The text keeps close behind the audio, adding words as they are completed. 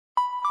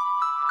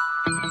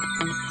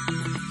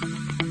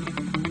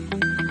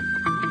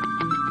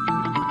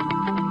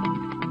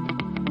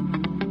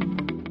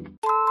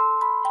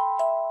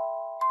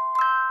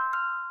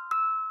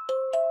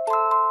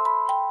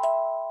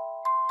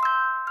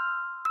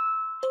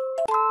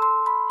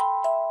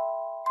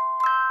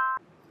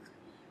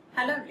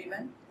Hello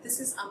everyone, this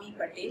is Ami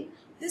Patel.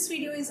 This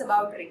video is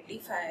about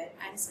rectifier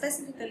and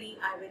specifically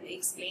I will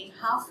explain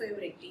half-wave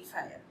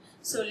rectifier.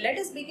 So let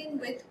us begin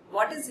with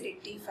what is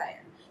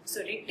rectifier.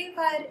 So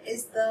rectifier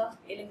is the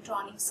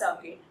electronic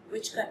circuit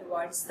which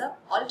converts the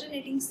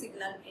alternating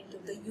signal into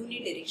the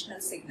unidirectional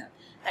signal.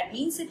 That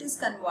means it is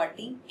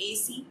converting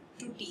AC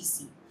to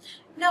DC.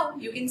 Now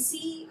you can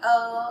see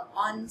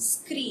on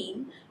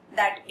screen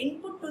that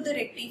input to the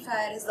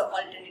rectifier is the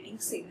alternating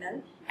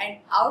signal and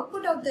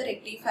output of the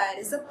rectifier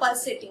is a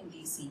pulsating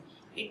DC.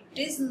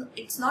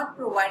 It's not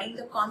providing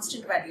the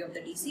constant value of the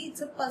DC, it's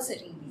a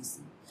pulsating DC.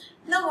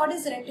 Now what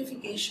is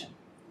rectification?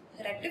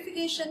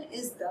 Rectification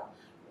is the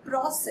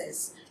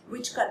process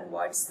which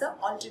converts the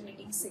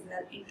alternating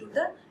signal into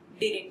the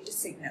direct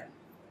signal.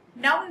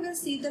 Now we will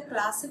see the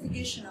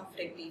classification of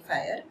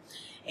rectifier.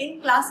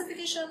 In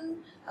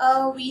classification,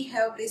 we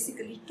have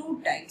basically two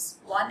types.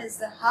 One is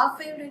the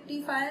half-wave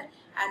rectifier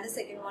and the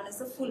second one is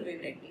the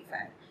full-wave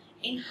rectifier.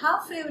 In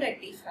half-wave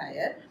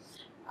rectifier,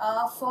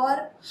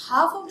 for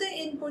half of the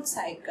input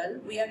cycle,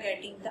 we are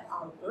getting the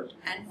output,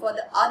 and for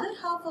the other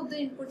half of the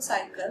input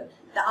cycle,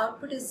 the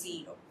output is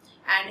 0.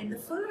 And in the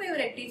full-wave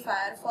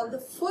rectifier, for the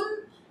full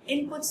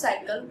input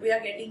cycle, we are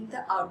getting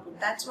the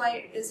output. That's why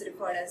it is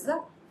referred as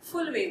the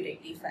full-wave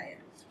rectifier.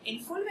 In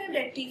full-wave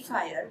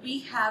rectifier, we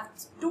have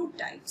two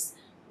types.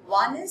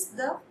 One is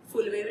the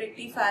full-wave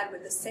rectifier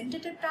with the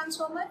center-tip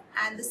transformer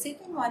and the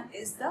second one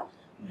is the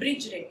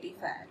bridge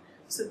rectifier.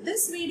 So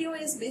this video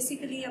is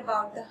basically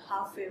about the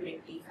half-wave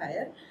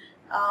rectifier.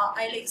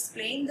 I'll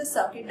explain the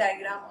circuit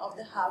diagram of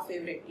the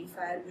half-wave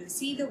rectifier. We'll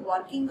see the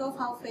working of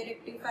half-wave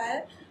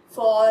rectifier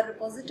for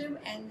positive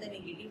and the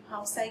negative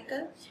half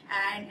cycle,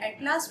 and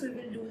at last we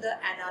will do the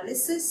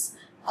analysis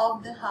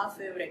of the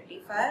half-wave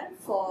rectifier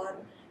for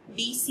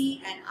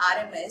DC and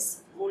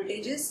RMS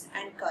voltages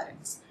and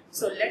currents.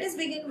 So let us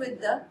begin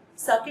with the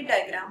circuit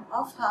diagram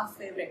of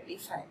half-wave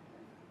rectifier.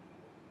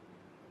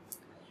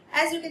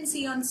 As you can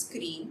see on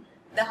screen,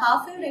 the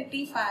half-wave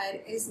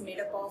rectifier is made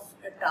up of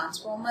a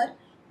transformer,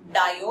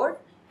 diode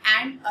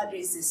and a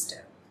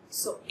resistor.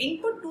 So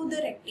input to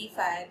the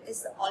rectifier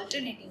is the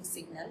alternating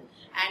signal,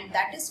 and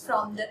that is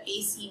from the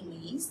AC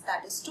mains,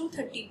 that is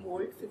 230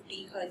 volt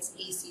 50 Hz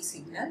AC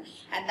signal,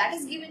 and that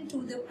is given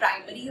to the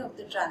primary of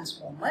the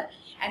transformer,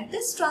 and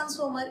this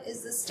transformer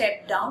is the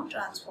step down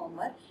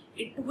transformer.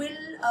 It will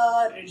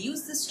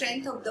reduce the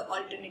strength of the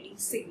alternating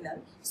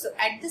signal. So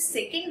at the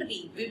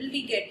secondary we will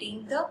be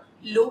getting the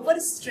lower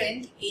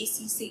strength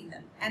AC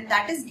signal, and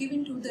that is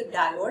given to the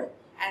diode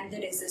and the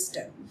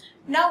resistor.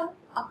 Now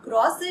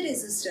across the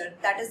resistor,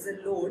 that is the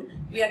load,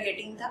 we are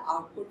getting the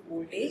output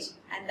voltage,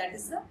 and that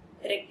is the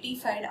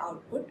rectified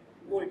output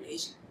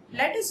voltage.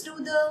 Let us do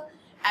the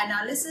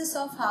analysis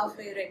of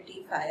half-wave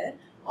rectifier,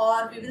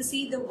 or we will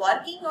see the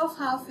working of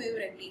half-wave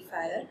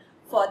rectifier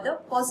for the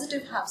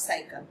positive half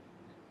cycle.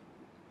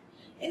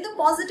 In the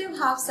positive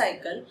half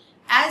cycle,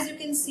 as you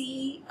can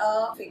see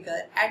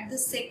figure, at the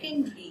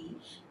secondary,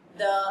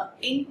 the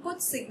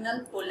input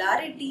signal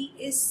polarity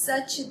is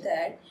such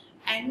that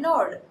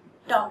anode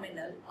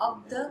terminal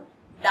of the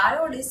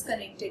diode is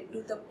connected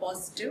to the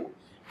positive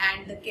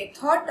and the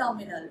cathode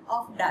terminal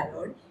of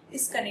diode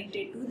is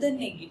connected to the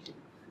negative.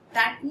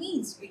 That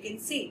means we can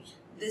say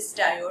this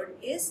diode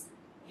is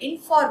in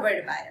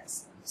forward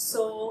bias.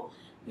 So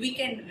we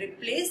can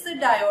replace the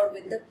diode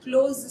with the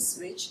closed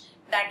switch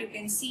that you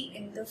can see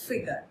in the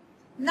figure.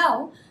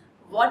 Now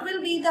what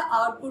will be the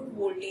output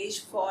voltage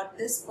for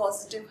this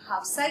positive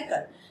half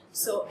cycle?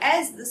 So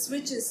as the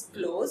switch is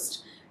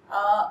closed,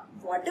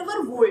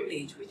 whatever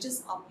voltage which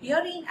is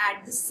appearing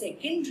at the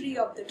secondary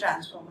of the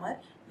transformer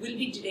will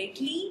be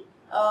directly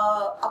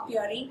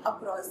appearing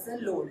across the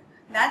load.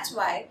 That's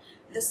why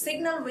the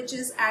signal which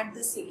is at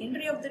the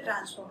secondary of the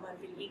transformer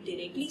will be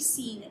directly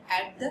seen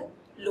at the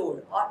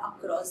load or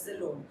across the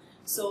load.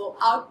 So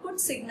output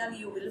signal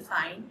you will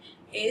find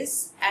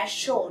is as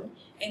shown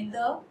in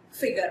the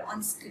figure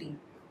on screen,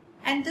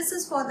 and this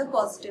is for the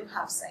positive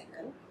half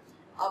cycle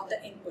of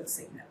the input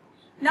signal.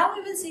 Now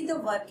we will see the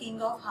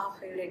working of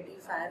half-wave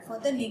rectifier for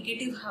the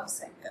negative half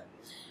cycle.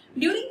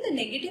 During the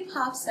negative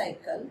half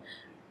cycle,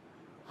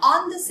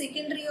 on the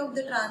secondary of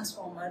the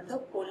transformer, the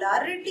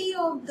polarity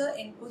of the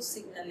input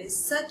signal is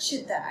such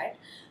that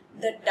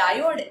the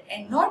diode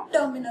anode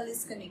terminal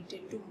is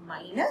connected to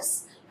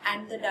minus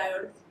and the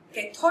diode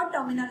cathode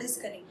terminal is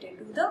connected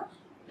to the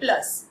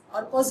plus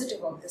or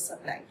positive of the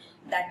supply.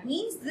 That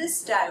means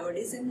this diode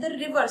is in the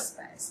reverse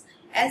bias.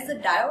 As the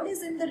diode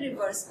is in the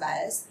reverse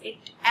bias, it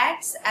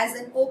acts as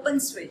an open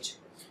switch.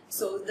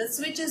 So the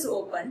switch is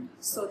open,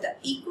 so the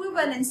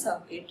equivalent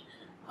circuit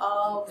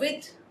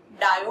with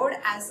diode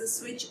as the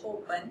switch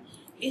open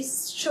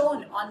is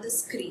shown on the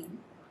screen.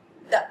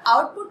 The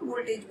output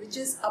voltage which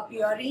is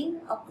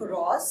appearing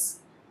across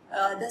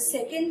the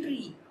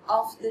secondary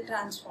of the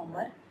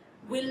transformer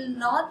will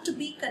not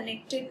be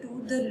connected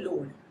to the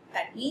load.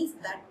 That means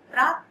that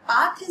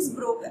path is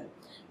broken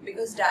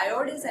because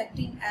diode is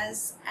acting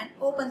as an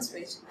open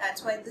switch.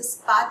 That's why this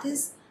path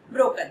is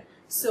broken.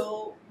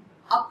 So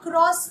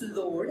across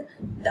load,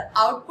 the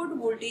output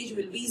voltage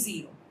will be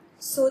 0.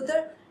 So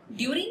the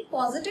During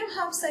positive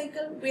half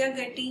cycle, we are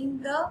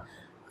getting the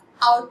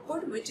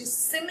output which is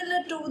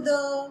similar to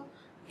the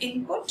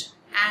input,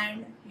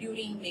 and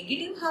during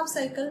negative half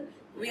cycle,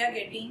 we are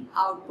getting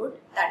output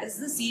that is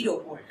the 0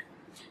 volt.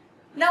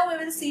 Now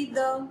we will see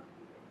the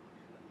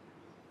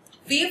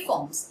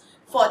waveforms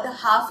for the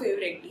half wave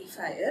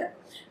rectifier.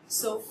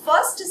 So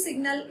first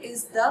signal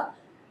is the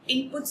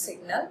input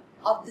signal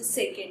of the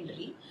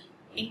secondary,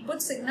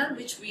 input signal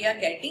which we are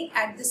getting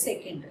at the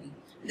secondary.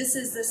 This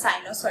is the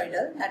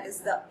sinusoidal, that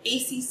is the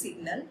AC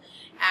signal,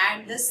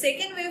 and the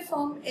second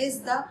waveform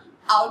is the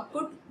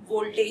output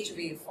voltage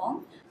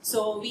waveform.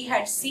 So we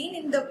had seen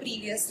in the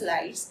previous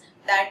slides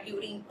that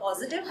during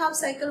positive half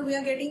cycle we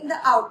are getting the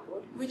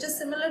output which is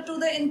similar to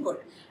the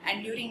input,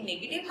 and during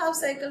negative half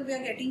cycle we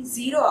are getting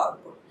 0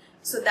 output.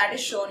 So that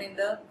is shown in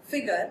the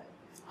figure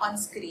on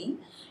screen.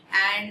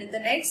 And the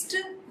next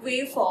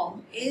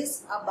waveform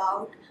is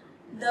about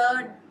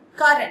the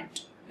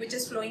current which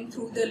is flowing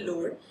through the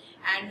load,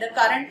 and the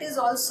current is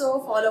also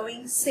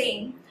following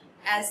same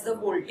as the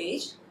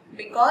voltage,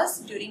 because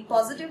during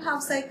positive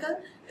half cycle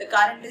the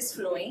current is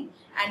flowing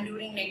and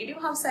during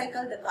negative half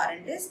cycle the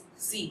current is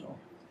 0.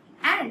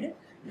 And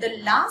the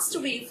last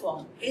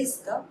waveform is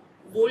the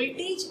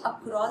voltage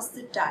across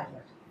the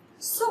diode.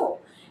 So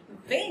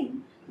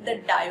when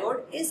the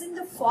diode is in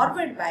the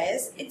forward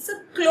bias, it's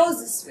a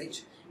closed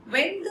switch.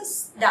 When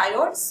this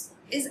diode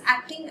is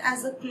acting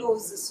as a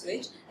closed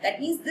switch, that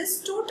means these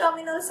two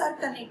terminals are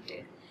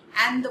connected,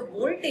 and the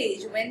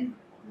voltage when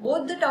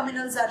both the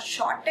terminals are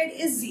shorted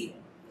is 0.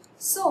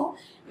 So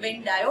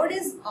when diode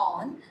is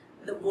on,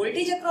 the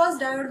voltage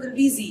across diode will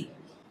be 0,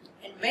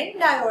 and when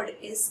diode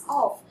is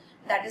off,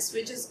 that is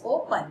switch is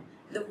open,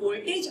 the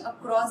voltage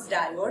across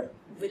diode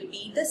will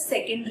be the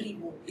secondary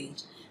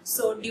voltage.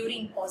 So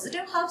during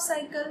positive half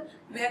cycle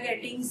we are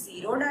getting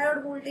 0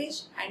 diode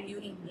voltage, and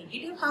during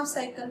negative half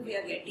cycle we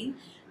are getting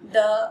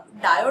the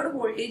diode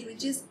voltage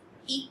which is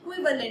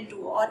equivalent to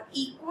or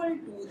equal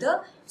to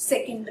the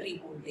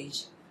secondary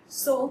voltage.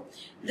 So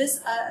this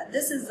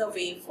is the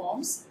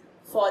waveforms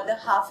for the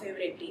half wave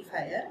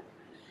rectifier.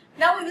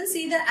 Now we will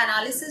see the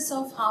analysis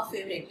of half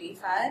wave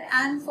rectifier,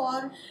 and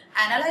for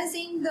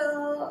analyzing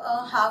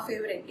the half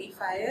wave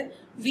rectifier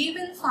we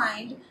will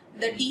find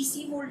the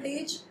DC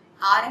voltage,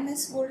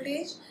 RMS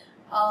voltage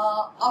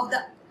of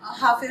the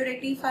half wave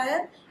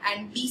rectifier,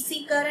 and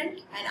DC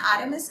current and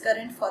RMS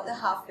current for the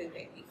half wave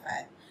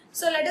rectifier.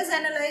 So let us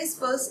analyze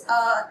first,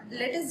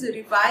 let us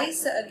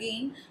revise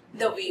again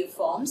the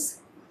waveforms.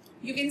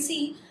 You can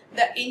see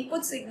the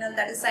input signal,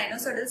 that is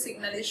sinusoidal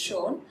signal, is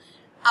shown.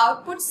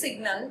 Output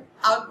signal,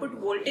 output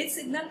voltage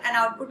signal, and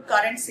output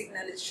current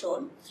signal is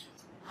shown.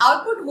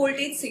 Output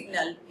voltage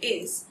signal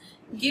is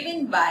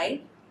given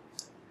by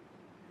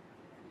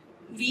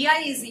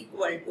Vi is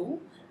equal to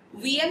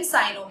Vm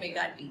sin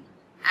omega t,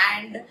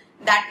 and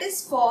that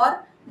is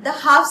for the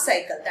half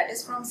cycle, that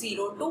is from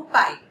 0 to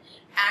pi,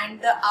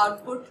 and the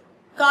output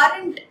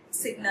current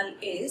signal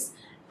is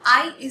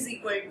I is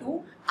equal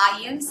to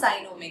Im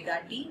sin omega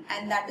t,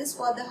 and that is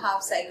for the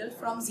half cycle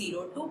from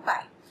 0 to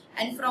pi.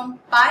 And from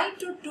pi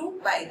to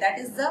 2 pi, that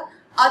is the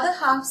other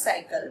half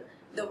cycle,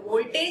 the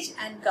voltage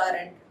and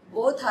current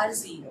both are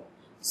 0.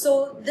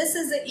 So this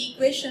is the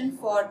equation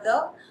for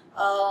the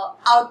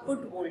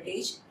output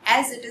voltage.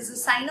 As it is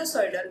a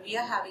sinusoidal, we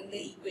are having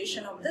the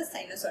equation of the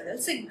sinusoidal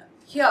signal.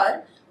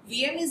 Here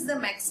Vm is the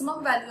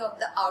maximum value of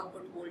the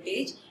output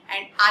voltage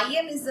and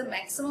Im is the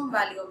maximum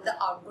value of the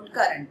output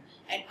current,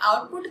 and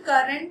output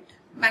current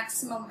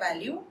maximum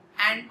value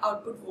and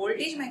output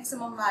voltage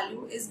maximum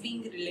value is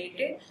being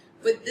related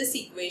with this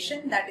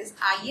equation, that is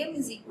Im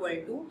is equal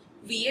to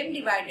Vm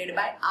divided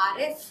by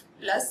Rf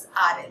plus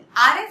RL.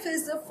 Rf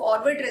is the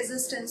forward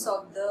resistance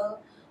of the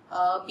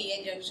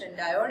PN junction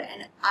diode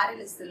and RL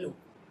is the loop.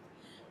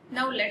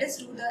 Now let us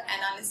do the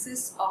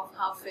analysis of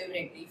half wave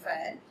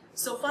rectifier.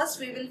 So first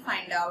we will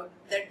find out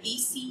the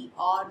DC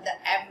or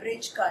the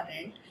average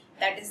current,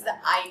 that is the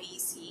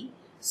IDC.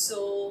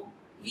 So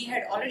we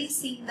had already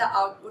seen the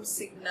output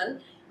signal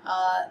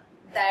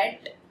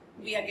that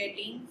we are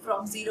getting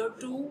from 0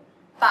 to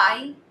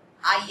pi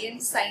Im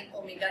sin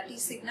omega t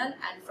signal,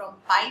 and from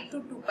pi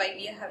to 2 pi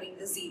we are having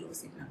the 0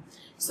 signal.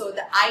 So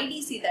the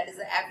IDC, that is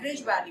the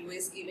average value,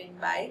 is given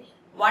by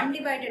 1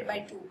 divided by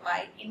 2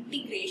 pi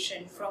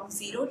integration from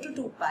 0 to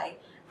 2 pi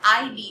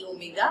I d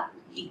omega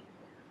t.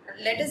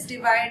 Let us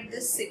divide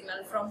this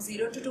signal from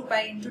 0 to 2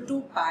 pi into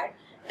two parts,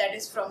 that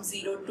is from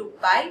 0 to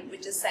pi,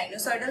 which is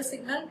sinusoidal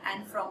signal,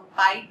 and from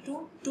pi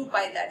to 2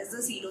 pi, that is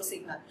the 0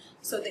 signal.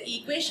 So the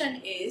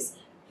equation is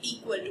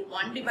equal to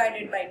 1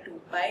 divided by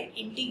 2 pi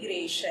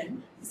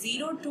integration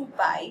 0 to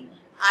pi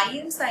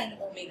Im sin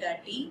omega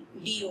t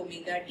d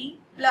omega t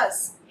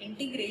plus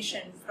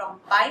integration from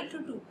pi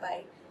to 2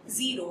 pi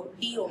 0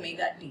 d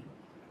omega t.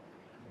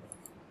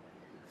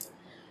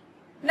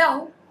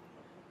 Now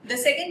the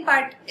second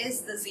part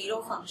is the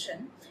zero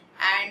function,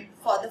 and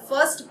for the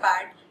first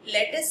part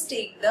let us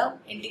take the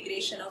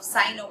integration of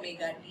sin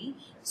omega t.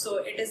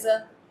 So it is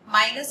a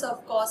minus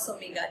of cos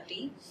omega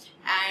t,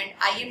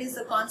 and Im is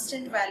the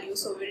constant value,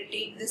 so we'll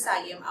take this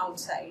Im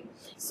outside.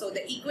 So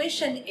the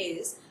equation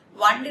is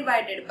 1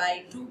 divided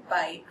by 2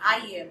 pi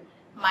Im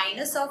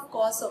minus of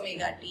cos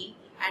omega t,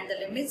 and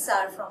the limits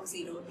are from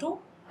 0 to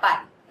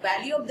pi.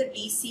 Value of the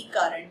DC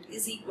current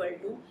is equal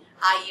to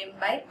Im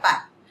by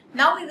pi.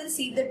 Now we will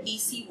see the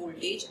DC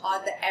voltage or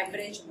the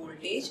average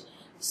voltage.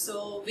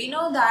 So we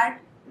know that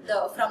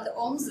from the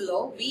Ohm's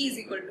law, V is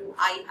equal to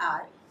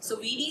IR. So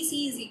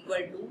VDC is equal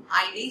to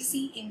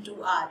IDC into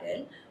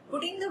RL.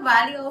 Putting the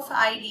value of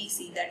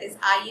IDC, that is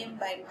Im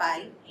by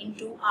pi,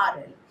 into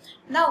RL.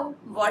 Now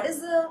what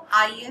is the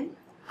Im?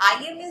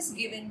 Im is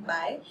given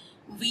by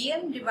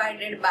Vm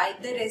divided by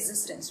the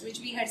resistance, which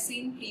we had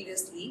seen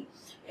previously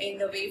in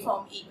the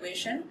waveform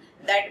equation,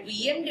 that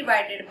Vm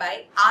divided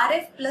by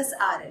Rf plus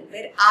RL,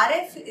 where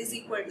Rf is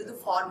equal to the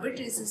forward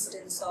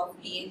resistance of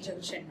PN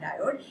junction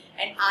diode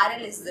and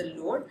RL is the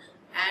load,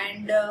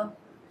 and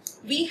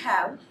we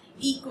have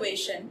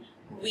equation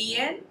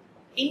Vn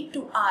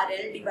into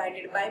RL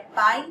divided by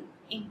pi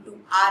into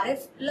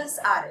Rf plus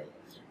RL.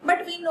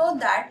 But we know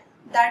that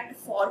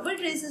forward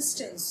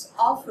resistance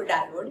of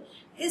diode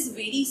is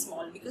very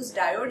small, because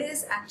diode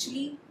is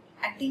actually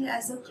acting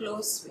as a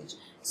closed switch.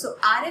 So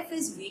Rf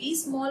is very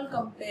small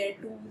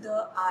compared to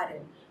the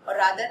RL, or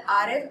rather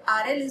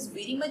RL is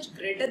very much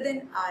greater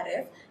than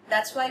Rf.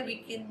 That's why we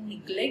can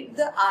neglect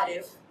the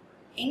Rf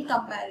in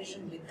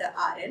comparison with the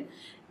RL.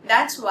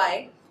 That's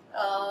why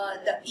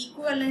the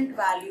equivalent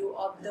value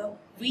of the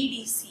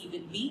VDC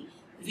will be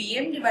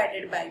Vm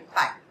divided by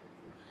pi.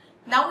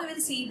 Now we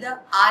will see the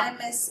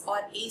RMS or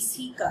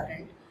AC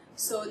current.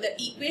 So the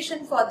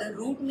equation for the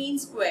root mean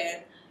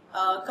square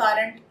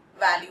current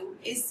value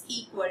is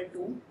equal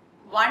to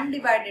 1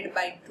 divided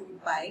by 2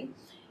 pi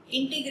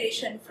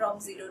integration from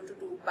 0 to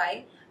 2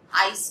 pi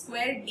I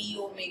square d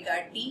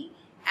omega t,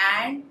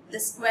 and the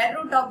square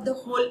root of the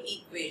whole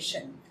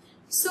equation.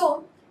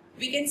 So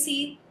we can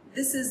see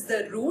this is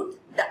the root,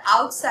 the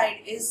outside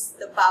is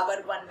the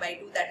power 1 by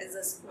 2, that is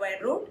the square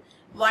root.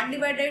 1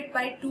 divided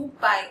by 2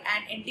 pi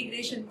and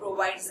integration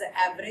provides the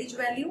average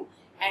value,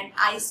 and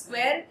I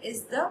square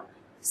is the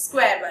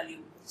square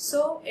value.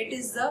 So it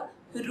is the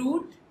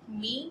root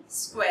mean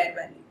square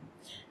value.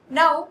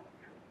 Now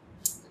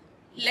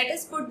let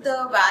us put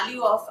the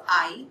value of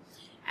I,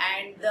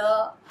 and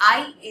the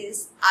I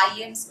is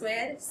Im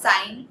square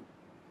sine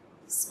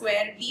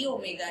square d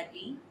omega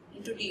t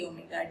into d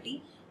omega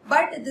t,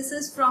 but this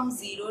is from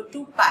 0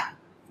 to pi,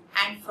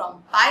 and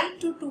from pi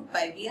to 2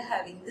 pi we are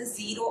having the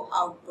zero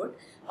output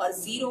or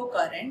zero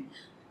current.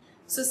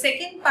 So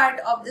second part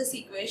of this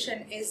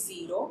equation is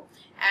 0,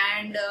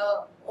 and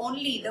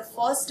only the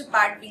first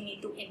part we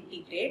need to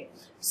integrate.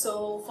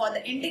 So for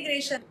the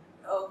integration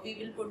we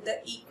will put the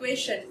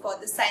equation for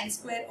the sine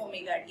square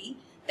omega t,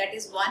 that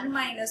is 1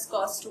 minus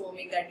cos 2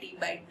 omega t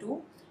by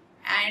 2,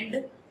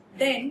 and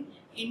then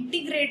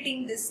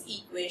integrating this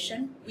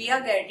equation we are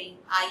getting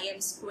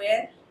Im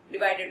square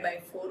divided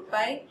by 4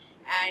 pi,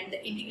 and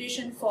the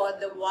integration for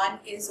the 1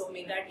 is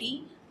omega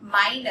t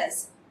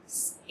minus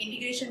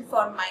integration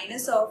for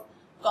minus of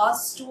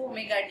cos 2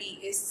 omega t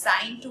is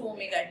sine 2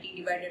 omega t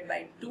divided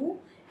by 2,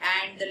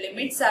 and the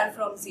limits are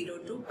from 0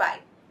 to pi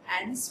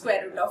and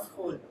square root of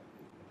whole.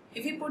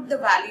 If we put the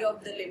value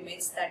of the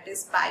limits, that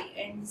is pi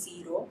and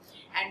 0,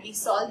 and we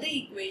solve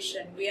the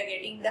equation, we are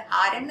getting the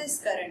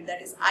RMS current,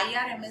 that is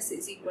IRMS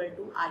is equal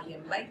to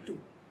Im by 2.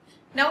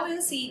 Now we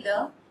will see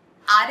the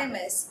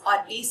RMS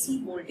or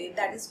AC voltage,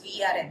 that is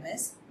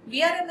VRMS.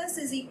 VRMS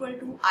is equal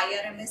to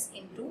IRMS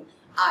into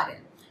RL.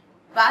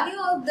 Value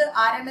of the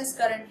RMS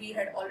current we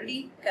had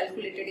already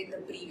calculated in the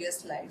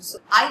previous slide. So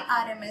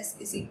IRMS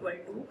is equal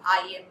to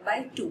Im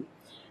by 2,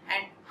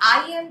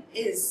 and Im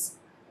is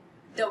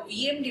the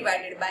Vm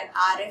divided by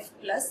Rf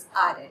plus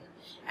RL,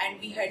 and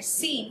we had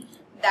seen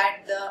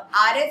that the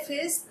Rf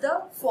is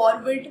the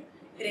forward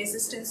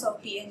resistance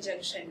of PN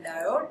junction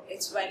diode.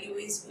 Its value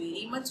is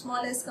very much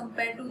small as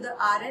compared to the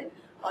RL,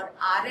 or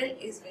RL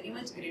is very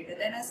much greater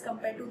than as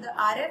compared to the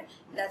Rf.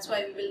 That's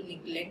why we will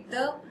neglect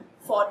the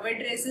forward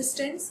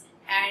resistance,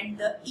 and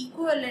the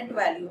equivalent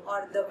value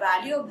or the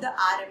value of the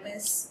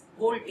RMS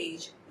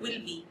voltage will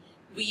be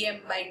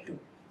Vm by 2.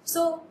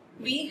 So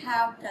we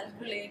have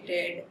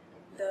calculated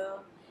the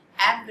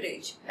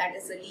average, that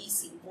is the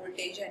DC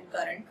voltage and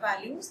current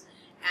values,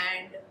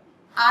 and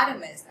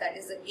RMS, that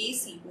is the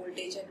AC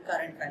voltage and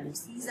current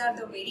values. These are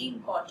the very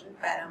important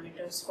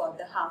parameters for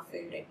the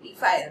half-wave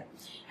rectifier,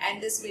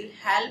 and this will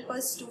help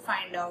us to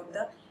find out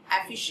the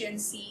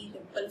efficiency,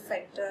 ripple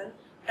factor,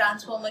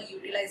 transformer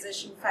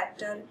utilization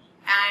factor,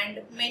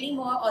 and many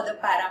more other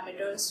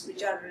parameters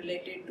which are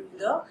related to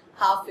the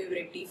half-wave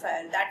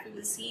rectifier that we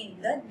will see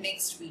in the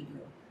next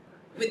video.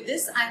 With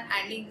this, I am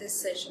ending this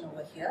session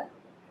over here.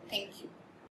 Thank you.